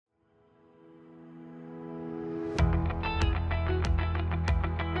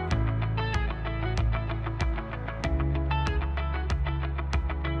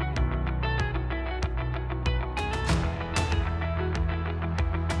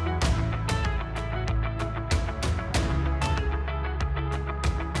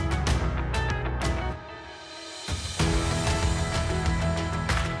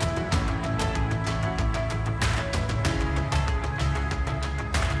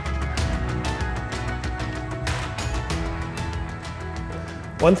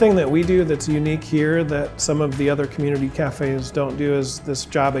One thing that we do that's unique here that some of the other community cafes don't do is this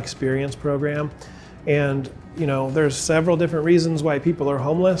job experience program. And there's several different reasons why people are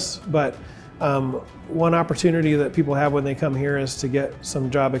homeless, but one opportunity that people have when they come here is to get some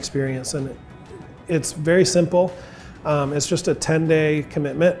job experience. And it's very simple. It's just a 10-day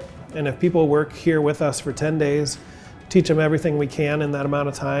commitment. And if people work here with us for 10 days, teach them everything we can in that amount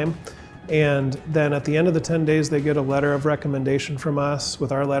of time. And then at the end of the 10 days, they get a letter of recommendation from us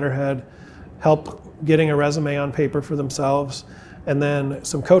with our letterhead, help getting a resume on paper for themselves, and then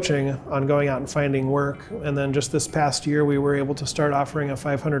some coaching on going out and finding work. And then just this past year, we were able to start offering a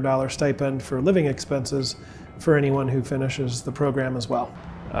 $500 stipend for living expenses for anyone who finishes the program as well.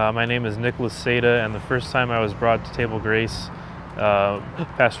 My name is Nicholas Seda, and the first time I was brought to Table Grace,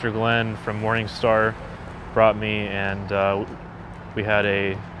 Pastor Glenn from Morning Star brought me, and we had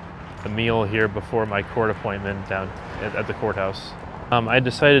a meal here before my court appointment down at the courthouse. I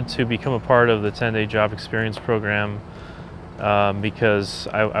decided to become a part of the 10-day job experience program because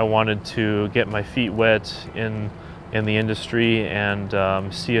I wanted to get my feet wet in the industry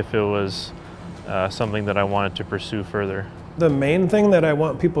and see if it was something that I wanted to pursue further. The main thing that I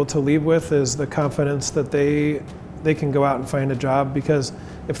want people to leave with is the confidence that they can go out and find a job, because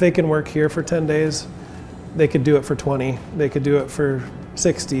if they can work here for 10 days, they could do it for 20, they could do it for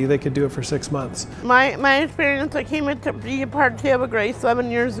 60, they could do it for 6 months. My experience, I came in to be a part of Table Grace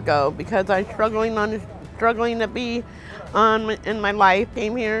 7 years ago because I was struggling to be in my life.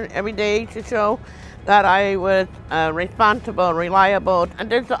 Came here every day to show that I was responsible, reliable. And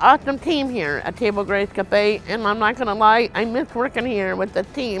there's an awesome team here at Table Grace Cafe, and I'm not gonna lie, I miss working here with the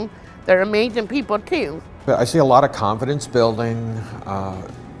team. They're amazing people too. I see a lot of confidence building.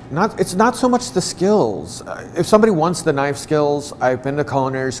 It's not so much the skills. If somebody wants the knife skills, I've been to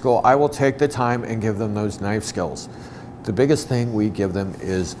culinary school, I will take the time and give them those knife skills. The biggest thing we give them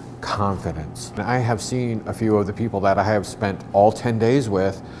is confidence. And I have seen a few of the people that I have spent all 10 days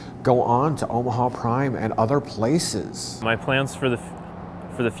with go on to Omaha Prime and other places. My plans for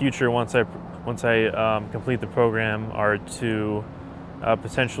the future once I complete the program are to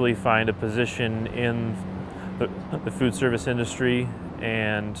potentially find a position in the food service industry,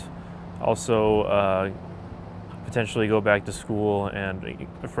 and also potentially go back to school and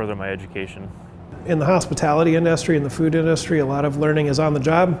further my education. In the hospitality industry and the food industry, a lot of learning is on the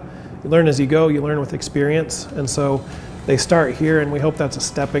job. You learn as you go, you learn with experience, and so they start here, and we hope that's a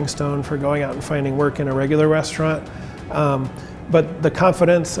stepping stone for going out and finding work in a regular restaurant. But the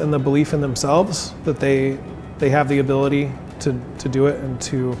confidence and the belief in themselves that they have the ability to do it and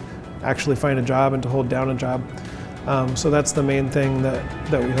to actually find a job and to hold down a job. So that's the main thing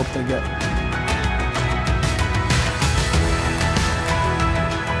that we hope they get.